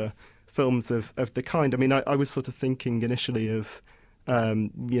any other films of the kind. I mean, I was sort of thinking initially of,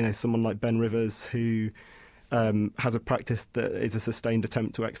 someone like Ben Rivers, who has a practice that is a sustained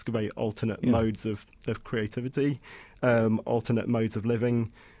attempt to excavate alternate modes of creativity, alternate modes of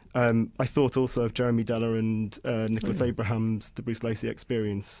living. I thought also of Jeremy Deller and Nicholas Abraham's The Bruce Lacey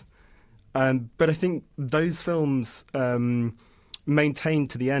Experience. But I think those films maintain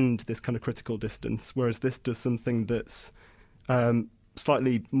to the end this kind of critical distance, whereas this does something that's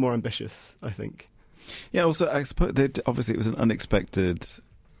slightly more ambitious, I think. Yeah, also, I suppose that obviously it was an unexpected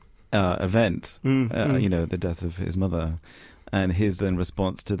event, the death of his mother, and his then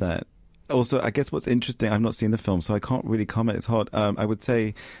response to that. Also, I guess what's interesting, I've not seen the film, so I can't really comment. It's hard. I would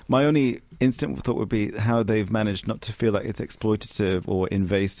say my only instant thought would be how they've managed not to feel like it's exploitative or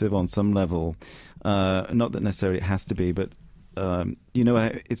invasive on some level. Not that necessarily it has to be, but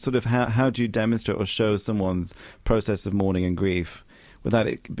it's sort of how do you demonstrate or show someone's process of mourning and grief without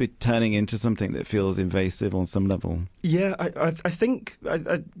it be turning into something that feels invasive on some level? Yeah, I think,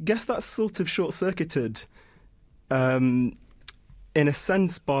 I guess that's sort of short-circuited in a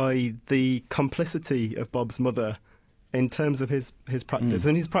sense by the complicity of Bob's mother in terms of his practice.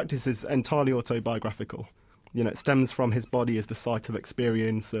 And his practice is entirely autobiographical. It stems from his body as the site of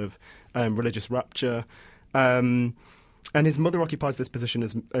experience of religious rapture. And his mother occupies this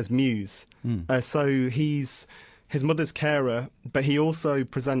position as muse. So he's his mother's carer, but he also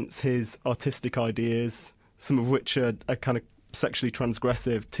presents his artistic ideas, some of which are kind of sexually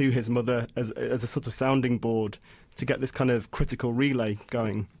transgressive, to his mother as a sort of sounding board to get this kind of critical relay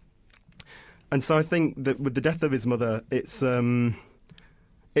going. And so I think that with the death of his mother, it's an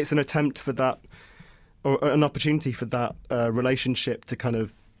attempt for that, or an opportunity for that relationship to kind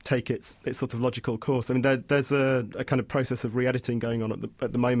of take its sort of logical course. I mean, there's a kind of process of re-editing going on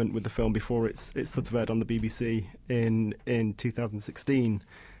at the moment with the film before it's sort of aired on the BBC in 2016.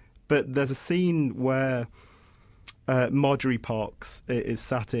 But there's a scene where Marjorie Parks is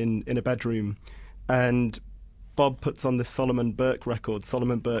sat in a bedroom, and Bob puts on this Solomon Burke record.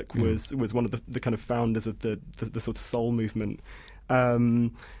 Solomon Burke was one of the kind of founders of the sort of soul movement.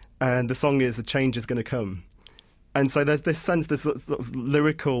 And the song is "A Change Is Going to Come." And so there's this sense, this sort of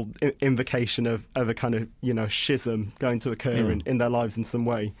lyrical invocation of a kind of, schism going to occur in their lives in some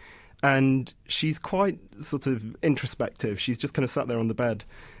way. And she's quite sort of introspective. She's just kind of sat there on the bed.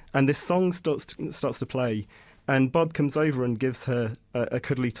 And this song starts to play. And Bob comes over and gives her a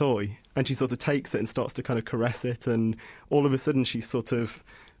cuddly toy. And she sort of takes it and starts to kind of caress it. And all of a sudden she's sort of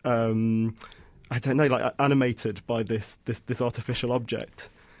I don't know, like animated by this artificial object.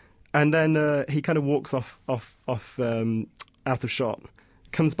 And then he kind of walks off out of shot,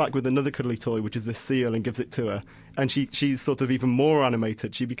 comes back with another cuddly toy, which is this seal, and gives it to her. And she's sort of even more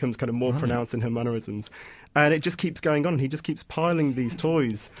animated. She becomes kind of more pronounced in her mannerisms. And it just keeps going on. He just keeps piling these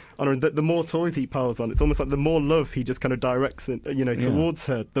toys on her. The more toys he piles on, it's almost like the more love he just kind of directs towards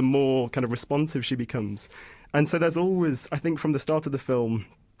her, the more kind of responsive she becomes. And so there's always, I think from the start of the film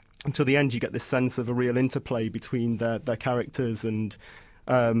until the end, you get this sense of a real interplay between their characters and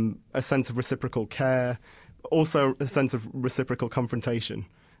a sense of reciprocal care, also a sense of reciprocal confrontation,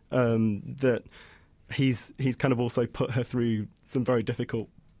 that he's kind of also put her through some very difficult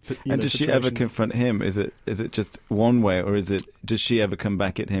does she ever confront him? Is it just one way, or does she ever come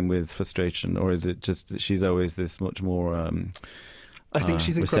back at him with frustration, or is it just that she's always this much more I think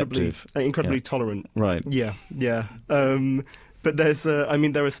she's incredibly tolerant. Right. Yeah. But there's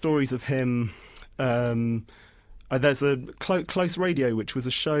there are stories of him. There's a Close Radio, which was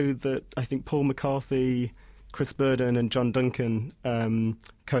a show that I think Paul McCarthy, Chris Burden and John Duncan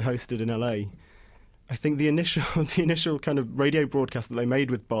co-hosted in LA. I think the initial kind of radio broadcast that they made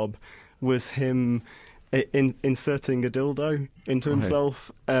with Bob was him inserting a dildo into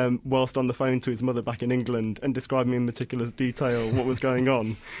himself whilst on the phone to his mother back in England and describing in meticulous detail what was going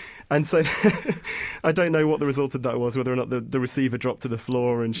on. And so I don't know what the result of that was, whether or not the receiver dropped to the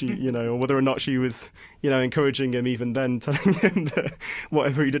floor and she, or whether or not she was, encouraging him even then, telling him that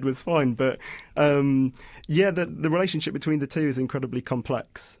whatever he did was fine. But, the relationship between the two is incredibly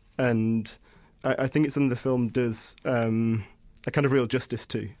complex. And I think it's something the film does a kind of real justice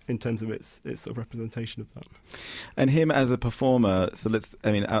to in terms of its sort of representation of that. And him as a performer, so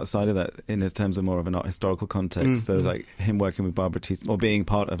outside of that, in terms of more of an art historical context, so like him working with Barbara T. or being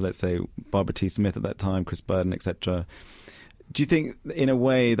part of, let's say, Barbara T. Smith at that time, Chris Burden, etc. Do you think, in a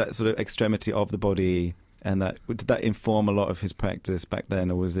way, that sort of extremity of the body and did that inform a lot of his practice back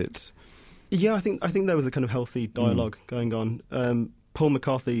then, or was it? Yeah, I think there was a kind of healthy dialogue going on. Paul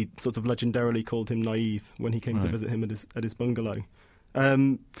McCarthy sort of legendarily called him naive when he came to visit him at his bungalow.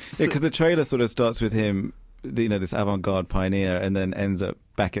 Because the trailer sort of starts with him, this avant-garde pioneer, and then ends up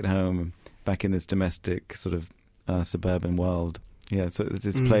back at home, back in this domestic sort of suburban world. Yeah, so it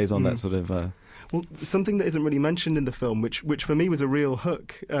just plays on that sort of. Well, something that isn't really mentioned in the film, which for me was a real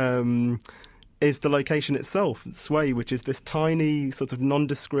hook, is the location itself, Sway, which is this tiny sort of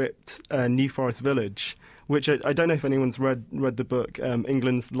nondescript New Forest village. Which I don't know if anyone's read the book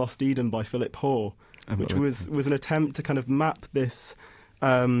England's Lost Eden by Philip Hoare, which was an attempt to kind of map this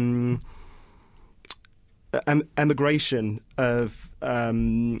emigration of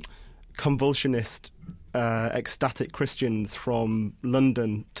convulsionist, ecstatic Christians from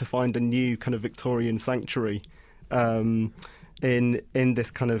London to find a new kind of Victorian sanctuary in this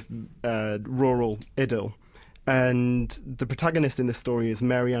kind of rural idyll. And the protagonist in this story is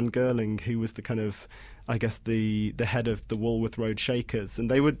Mary Ann Girling, who was the kind of, I guess, the head of the Walworth Road Shakers, and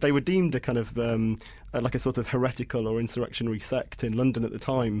they were deemed a kind of like a sort of heretical or insurrectionary sect in London at the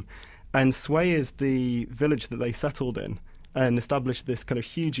time. And Sway is the village that they settled in and established this kind of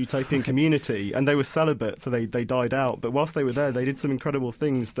huge utopian community. And they were celibate, so they died out. But whilst they were there, they did some incredible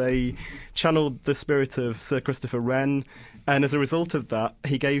things. They channeled the spirit of Sir Christopher Wren, and as a result of that,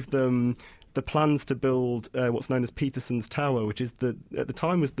 he gave them the plans to build what's known as Peterson's Tower, which is at the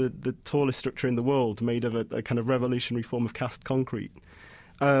time was the tallest structure in the world, made of a kind of revolutionary form of cast concrete.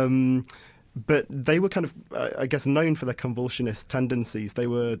 But they were kind of, I guess, known for their convulsionist tendencies. They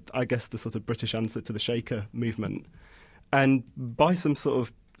were, I guess, the sort of British answer to the Shaker movement. And by some sort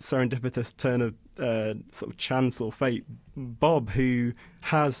of serendipitous turn of sort of chance or fate, Bob, who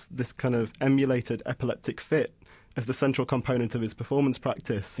has this kind of emulated epileptic fit as the central component of his performance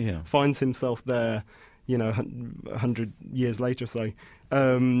practice, finds himself there, 100 years later or so,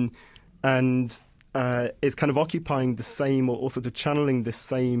 and is kind of occupying the same, or sort of channeling this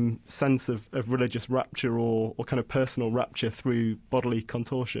same sense of religious rapture or kind of personal rapture through bodily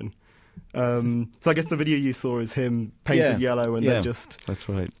contortion. So I guess the video you saw is him painted yellow and then just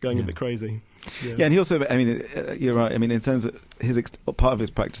going a bit crazy. Yeah, and he also, you're right. In terms of part of his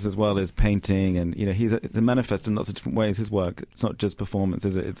practice as well is painting, and it's a manifest in lots of different ways. His work, it's not just performance,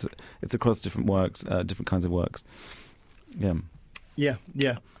 is it? It's across different works, different kinds of works. Yeah.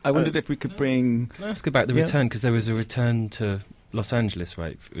 I wondered if we could bring. Can I ask about the return? Because there was a return to Los Angeles,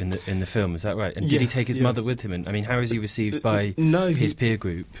 right, in the film, is that right? And did he take his mother with him? And how is he received by his peer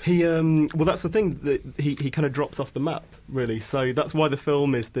group? He well, that's the thing, that he kind of drops off the map, really. So that's why the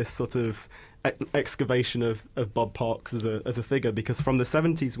film is this sort of excavation of Bob Parks as a figure, because from the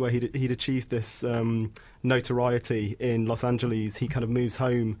 70s, where he'd achieved this notoriety in Los Angeles, he kind of moves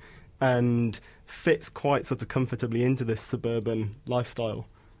home and fits quite sort of comfortably into this suburban lifestyle.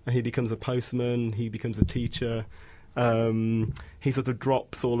 And he becomes a postman, he becomes a teacher, he sort of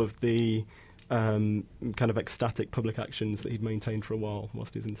drops all of the kind of ecstatic public actions that he'd maintained for a while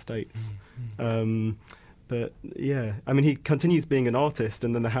whilst he was in the States. But yeah, I mean, he continues being an artist,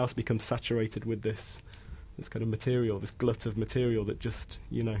 and then the house becomes saturated with this kind of material, this glut of material that just,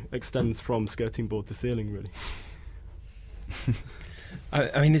 extends from skirting board to ceiling, really.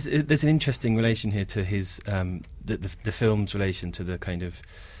 I mean, there's an interesting relation here to his the film's relation to the kind of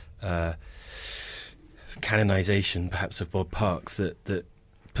canonisation, perhaps, of Bob Parks that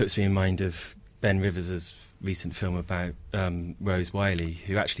puts me in mind of Ben Rivers' recent film about Rose Wiley,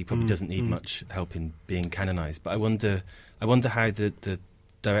 who actually probably doesn't need much help in being canonised. But I wonder how the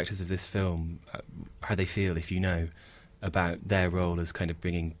directors of this film, how they feel, if you know, about their role as kind of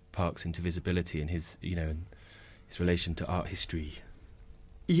bringing Parks into visibility and his his relation to art history.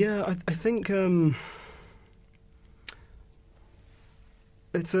 Yeah, I think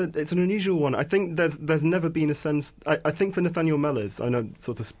it's an unusual one. I think there's never been a sense. I think for Nathaniel Mellors, I know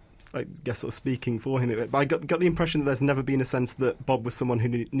I guess sort of speaking for him, but I got the impression that there's never been a sense that Bob was someone who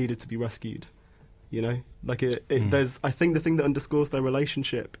needed to be rescued. There's. I think the thing that underscores their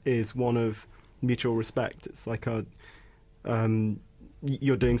relationship is one of mutual respect. It's like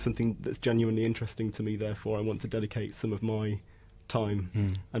you're doing something that's genuinely interesting to me, therefore I want to dedicate some of my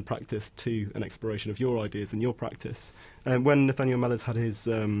time and practice to an exploration of your ideas and your practice. And when Nathaniel Mellors had his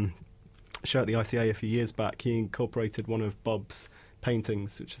show at the ICA a few years back, he incorporated one of Bob's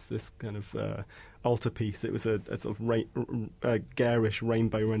paintings, which is this kind of altarpiece. It was a sort of garish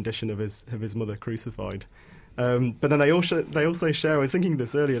rainbow rendition of his mother crucified. But then they also share, I was thinking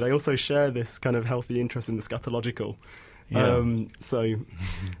this earlier, they also share this kind of healthy interest in the scatological. Yeah. So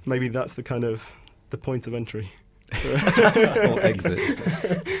maybe that's the kind of the point of entry. Or exit.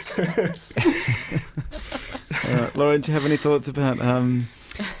 Lauren, do you have any thoughts about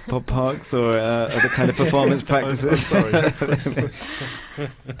Bob Parks or other kind of performance practices? I'm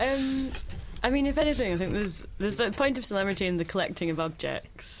sorry. I mean, if anything, I think there's the point of celebrity in the collecting of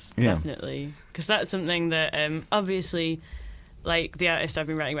objects, definitely, because that's something that obviously, like the artist I've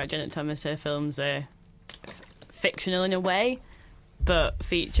been writing about, Janet Thomas, her films are fictional in a way, but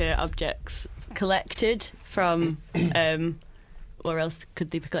feature objects collected from where else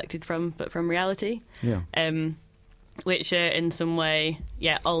could they be collected from but from reality, which are in some way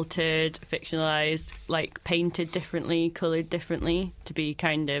altered, fictionalized, like painted differently, colored differently, to be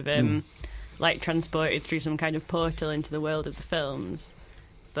kind of like transported through some kind of portal into the world of the films.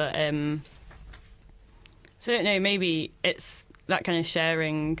 But so I don't know, maybe it's that kind of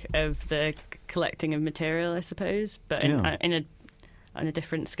sharing of the collecting of material, I suppose, but on a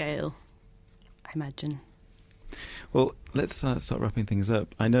different scale, I imagine. Well, let's start wrapping things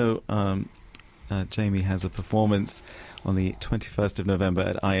up. I know Jamie has a performance on the 21st of November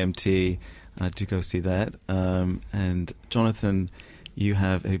at IMT. Do go see that. And Jonathan, you're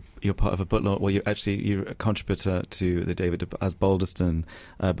part of a book launch. Well, you're a contributor to the David Osbaldeston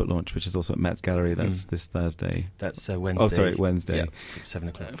book launch, which is also at Matt's Gallery. That's this Thursday. That's Wednesday. Oh, sorry, Wednesday. Yeah, from 7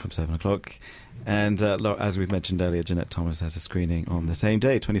 o'clock. From 7 o'clock. And as we've mentioned earlier, Jeanette Thomas has a screening on the same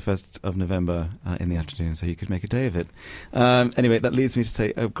day, 21st of November in the afternoon, so you could make a day of it. Anyway, that leads me to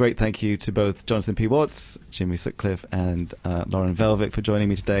say a great thank you to both Jonathan P. Watts, Jimmy Sutcliffe, and Lauren Velvick for joining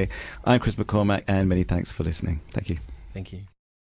me today. I'm Chris McCormack, and many thanks for listening. Thank you. Thank you.